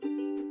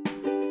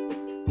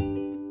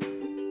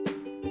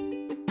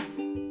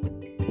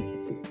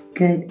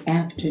Good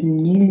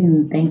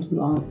afternoon. Thank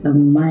you all so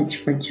much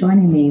for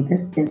joining me.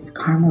 This is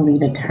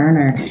Carmelita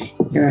Turner,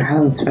 your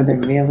host for the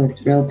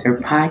Realist Realtor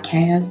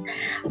podcast.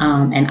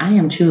 And I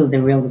am truly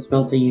the realest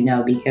realtor you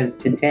know because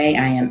today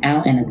I am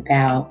out and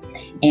about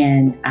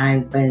and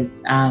I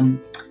was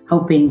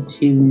hoping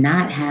to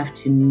not have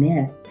to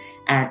miss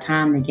our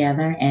time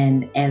together.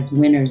 And as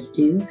winners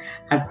do,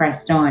 I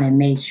pressed on and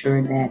made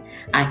sure that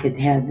I could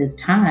have this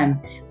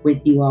time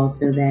with you all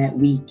so that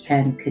we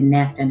can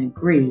connect and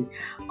agree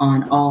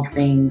on all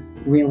things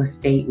real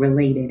estate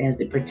related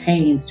as it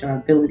pertains to our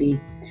ability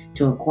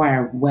to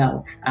acquire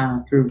wealth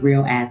through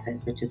real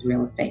assets, which is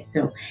real estate.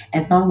 So,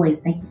 as always,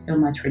 thank you so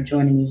much for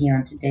joining me here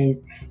on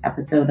today's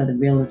episode of the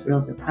Realist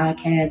Realtor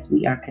podcast.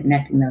 We are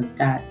connecting those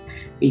dots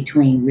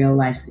between real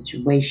life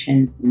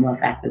situations and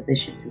wealth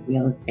acquisition through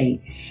real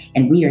estate.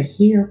 And we are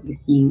here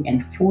with you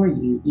and for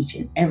you each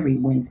and every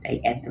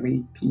Wednesday at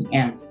 3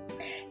 p.m.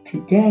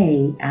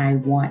 Today, I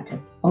want to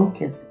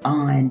focus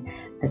on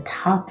the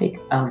topic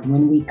of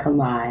when we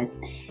collide.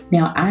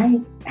 Now, I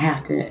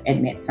have to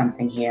admit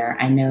something here.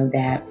 I know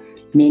that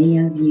many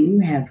of you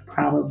have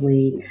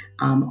probably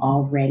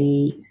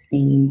already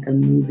seen the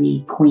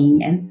movie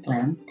Queen and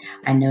Slim.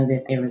 I know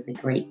that there was a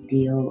great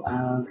deal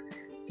of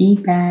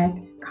feedback,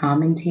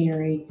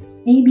 commentary,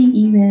 maybe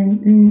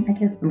even, I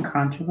guess, some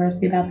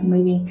controversy about the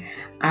movie.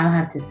 I'll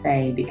have to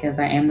say, because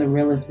I am the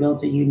realest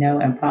realtor you know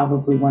and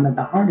probably one of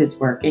the hardest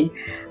working,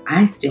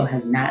 I still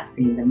have not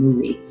seen the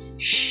movie.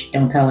 Shh,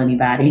 don't tell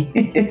anybody.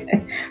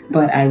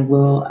 But I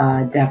will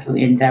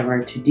definitely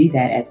endeavor to do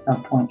that at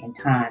some point in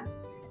time.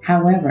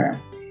 However,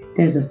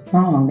 there's a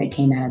song that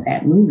came out of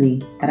that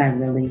movie that I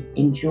really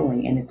enjoy,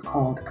 and it's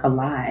called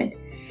Collide.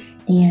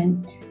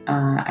 And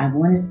I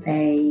want to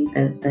say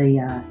that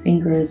the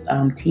singers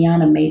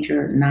Tiana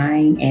Major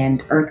 9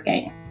 and Earth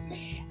Gang.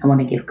 I want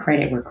to give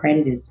credit where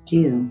credit is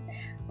due.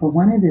 But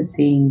one of the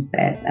things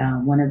that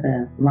one of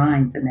the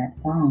lines in that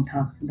song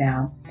talks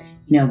about,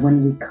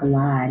 when we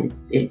collide,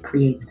 it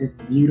creates this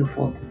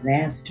beautiful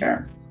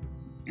disaster.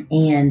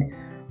 And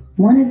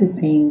one of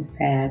the things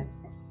that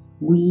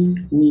we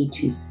need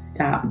to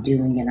stop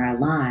doing in our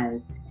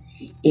lives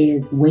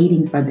is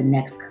waiting for the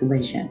next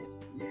collision.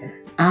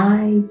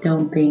 I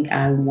don't think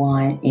I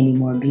want any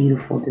more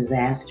beautiful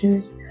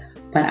disasters,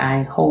 but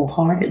I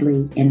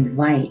wholeheartedly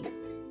invite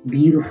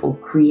beautiful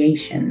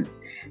creations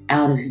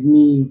out of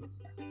me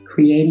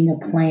creating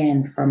a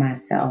plan for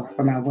myself,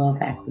 for my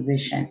wealth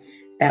acquisition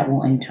that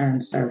will in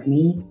turn serve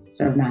me,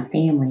 serve my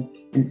family,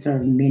 and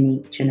serve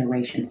many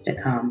generations to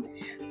come.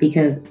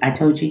 Because I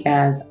told you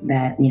guys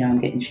that, I'm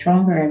getting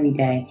stronger every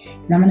day,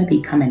 and I'm going to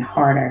be coming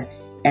harder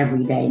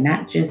every day,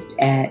 not just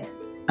at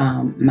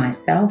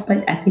myself,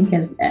 but I think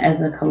as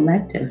a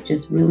collective,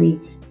 just really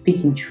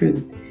speaking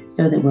truth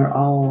so that we're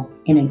all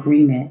in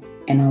agreement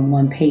and on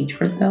one page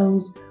for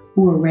those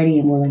who are ready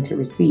and willing to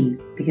receive.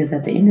 Because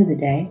at the end of the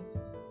day,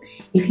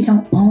 if you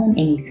don't own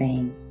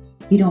anything,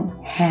 you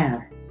don't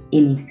have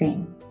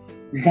anything.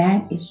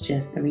 That is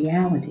just the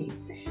reality.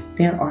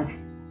 There are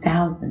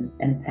thousands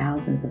and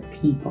thousands of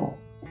people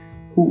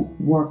who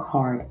work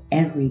hard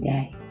every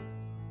day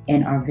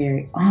and are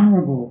very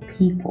honorable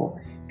people,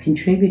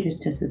 contributors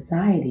to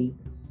society.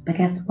 But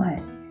guess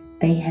what?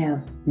 They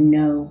have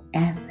no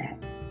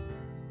assets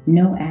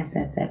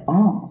at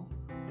all.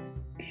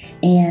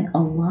 And a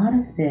lot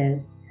of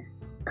this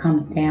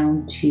comes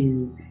down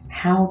to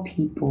how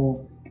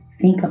people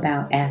think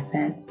about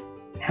assets,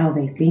 how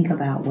they think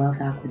about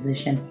wealth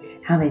acquisition,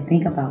 how they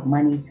think about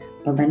money.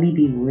 But let me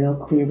be real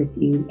clear with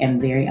you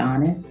and very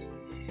honest.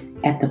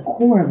 At the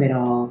core of it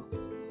all,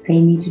 they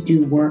need to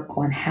do work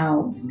on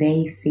how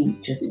they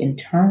think just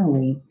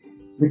internally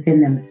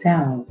within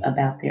themselves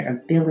about their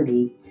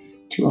ability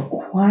to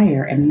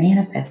acquire and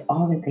manifest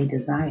all that they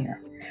desire,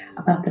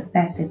 about the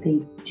fact that they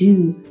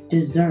do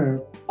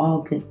deserve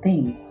all good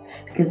things.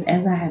 Because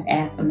as I have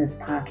asked on this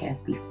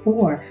podcast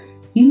before,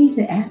 you need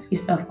to ask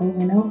yourself over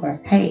and over,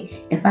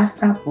 hey, if I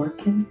stop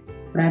working,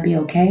 would I be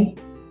okay?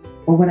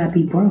 Or would I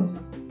be broke?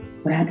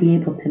 Would I be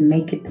able to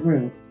make it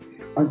through?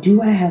 Or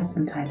do I have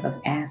some type of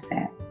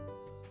asset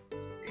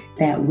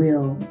that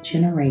will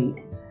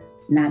generate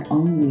not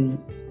only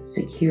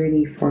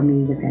security for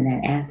me within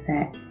that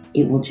asset,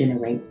 it will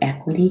generate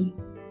equity,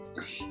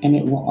 and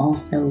it will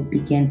also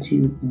begin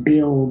to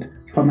build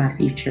for my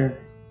future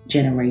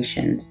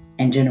generations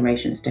and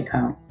generations to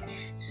come.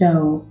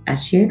 So I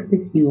shared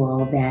with you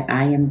all that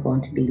I am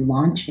going to be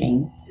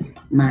launching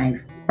my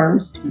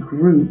first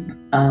group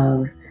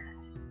of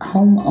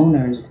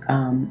homeowners,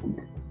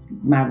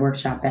 my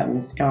workshop that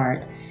will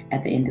start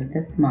at the end of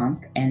this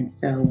month. And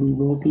so we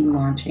will be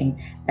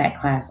launching that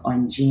class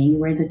on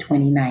January the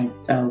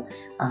 29th. So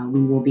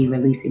we will be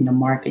releasing the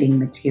marketing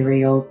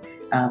materials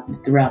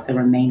throughout the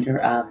remainder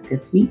of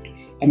this week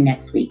and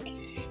next week.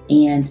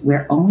 And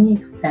we're only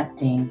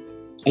accepting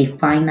a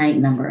finite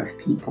number of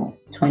people,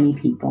 20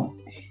 people,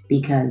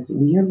 because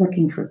we are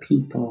looking for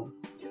people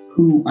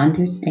who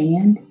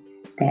understand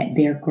that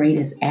their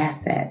greatest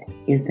asset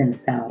is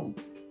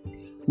themselves.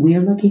 We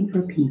are looking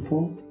for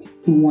people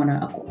who want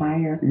to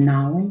acquire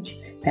knowledge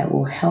that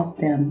will help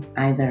them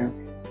either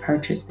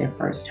purchase their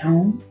first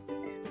home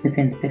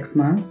within 6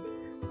 months,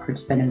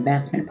 purchase an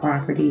investment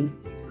property,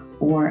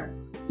 or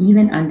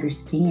even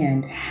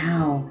understand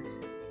how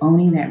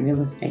owning that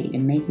real estate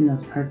and making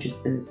those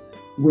purchases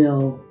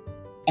will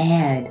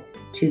add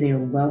to their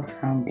wealth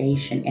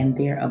foundation and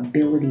their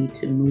ability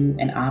to move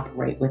and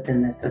operate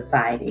within the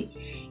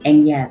society.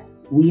 And yes,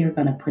 we are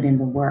going to put in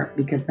the work,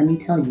 because let me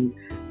tell you,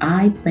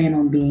 I plan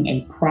on being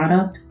a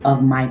product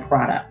of my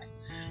product.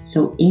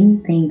 So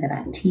anything that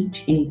I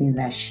teach, anything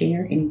that I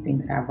share, anything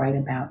that I write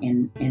about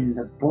in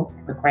the book,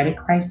 The Credit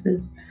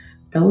Crisis,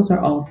 those are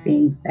all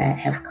things that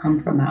have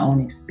come from my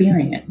own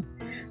experience,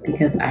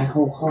 because I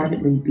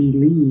wholeheartedly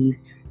believe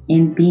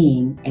in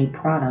being a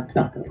product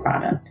of the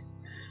product.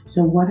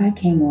 So what I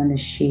came on to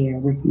share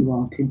with you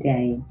all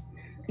today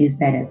is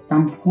that at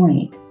some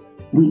point,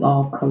 we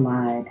all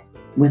collide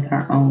with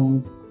our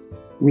own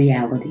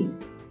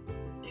realities.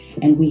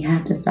 And we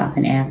have to stop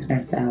and ask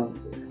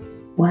ourselves,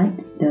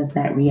 what does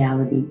that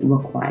reality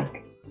look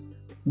like?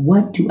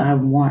 What do I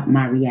want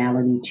my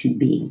reality to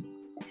be?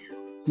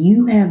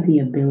 You have the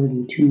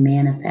ability to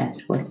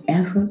manifest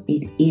whatever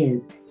it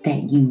is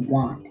that you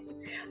want.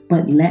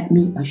 But let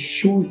me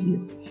assure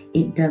you,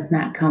 it does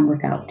not come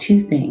without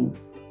two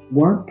things: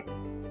 work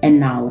and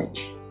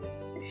knowledge.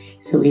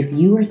 So if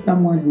you are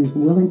someone who's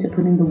willing to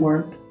put in the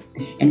work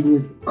and who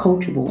is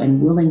coachable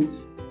and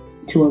willing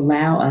to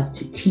allow us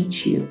to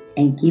teach you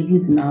and give you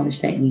the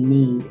knowledge that you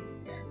need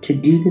to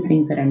do the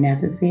things that are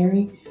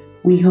necessary,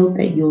 we hope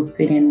that you'll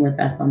sit in with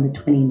us on the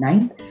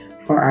 29th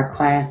for our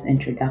class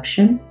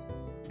introduction.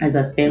 As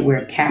I said,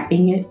 we're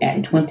capping it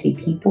at 20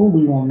 people.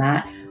 We will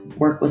not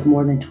work with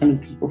more than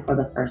 20 people for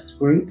the first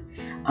group.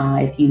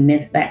 If you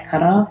miss that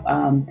cutoff,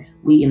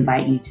 we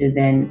invite you to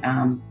then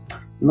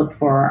look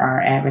for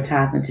our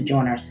advertisement to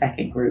join our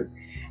second group.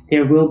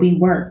 There will be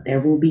work,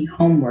 there will be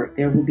homework,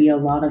 there will be a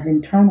lot of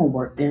internal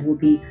work, there will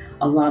be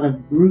a lot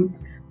of group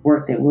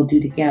work that we'll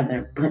do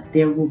together, but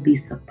there will be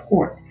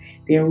support.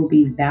 There will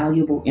be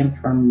valuable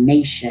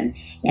information.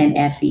 And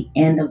at the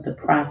end of the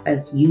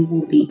process, you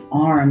will be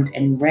armed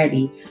and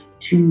ready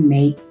to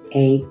make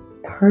a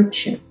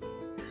purchase.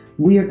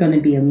 We are going to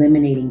be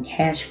eliminating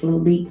cash flow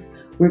leaks.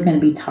 We're going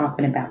to be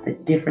talking about the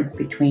difference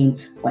between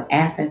what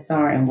assets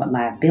are and what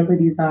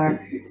liabilities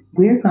are.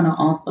 We're going to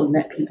also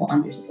let people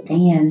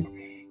understand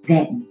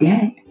that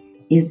debt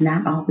is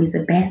not always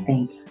a bad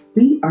thing.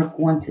 We are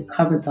going to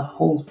cover the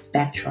whole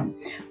spectrum,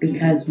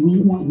 because we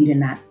want you to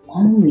not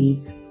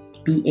only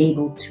be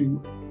able to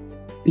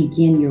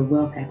begin your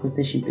wealth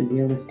acquisition through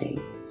real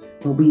estate,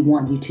 but we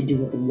want you to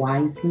do it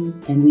wisely,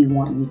 and we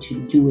want you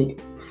to do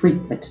it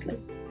frequently.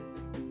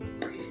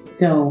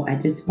 So I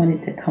just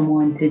wanted to come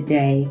on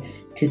today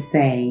to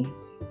say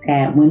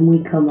that when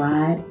we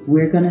collide,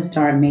 we're going to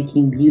start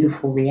making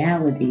beautiful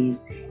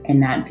realities and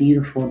not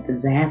beautiful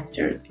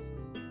disasters.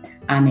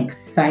 I'm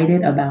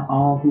excited about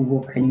all who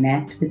will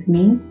connect with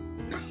me.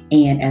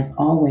 And as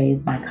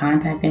always, my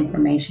contact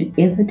information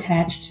is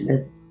attached to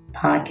this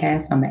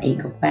podcast on the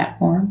Anchor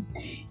platform.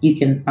 You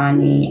can find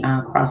me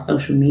across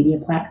social media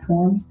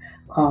platforms.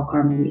 Call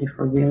Carmelita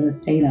for Real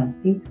Estate on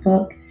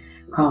Facebook.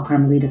 Call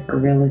Carmelita for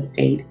Real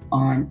Estate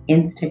on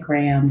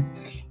Instagram,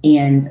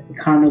 and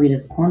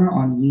Carmelita's Corner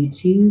on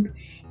YouTube.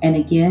 And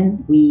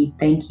again, we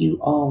thank you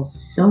all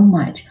so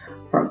much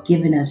for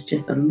giving us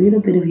just a little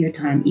bit of your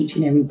time each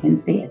and every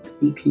Wednesday at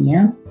 3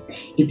 p.m.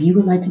 If you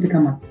would like to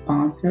become a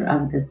sponsor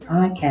of this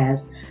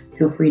podcast,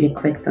 feel free to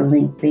click the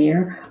link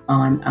there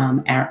on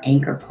our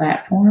Anchor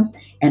platform.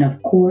 And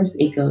of course,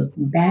 it goes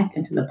back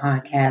into the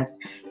podcast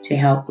to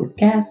help with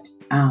guests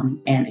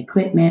and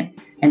equipment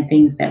and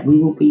things that we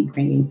will be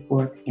bringing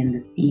forth in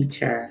the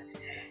future.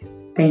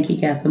 Thank you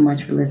guys so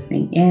much for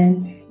listening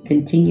in.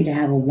 Continue to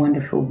have a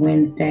wonderful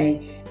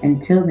Wednesday.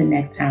 Until the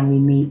next time we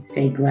meet,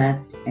 stay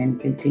blessed and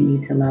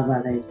continue to love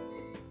others.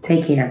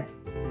 Take care.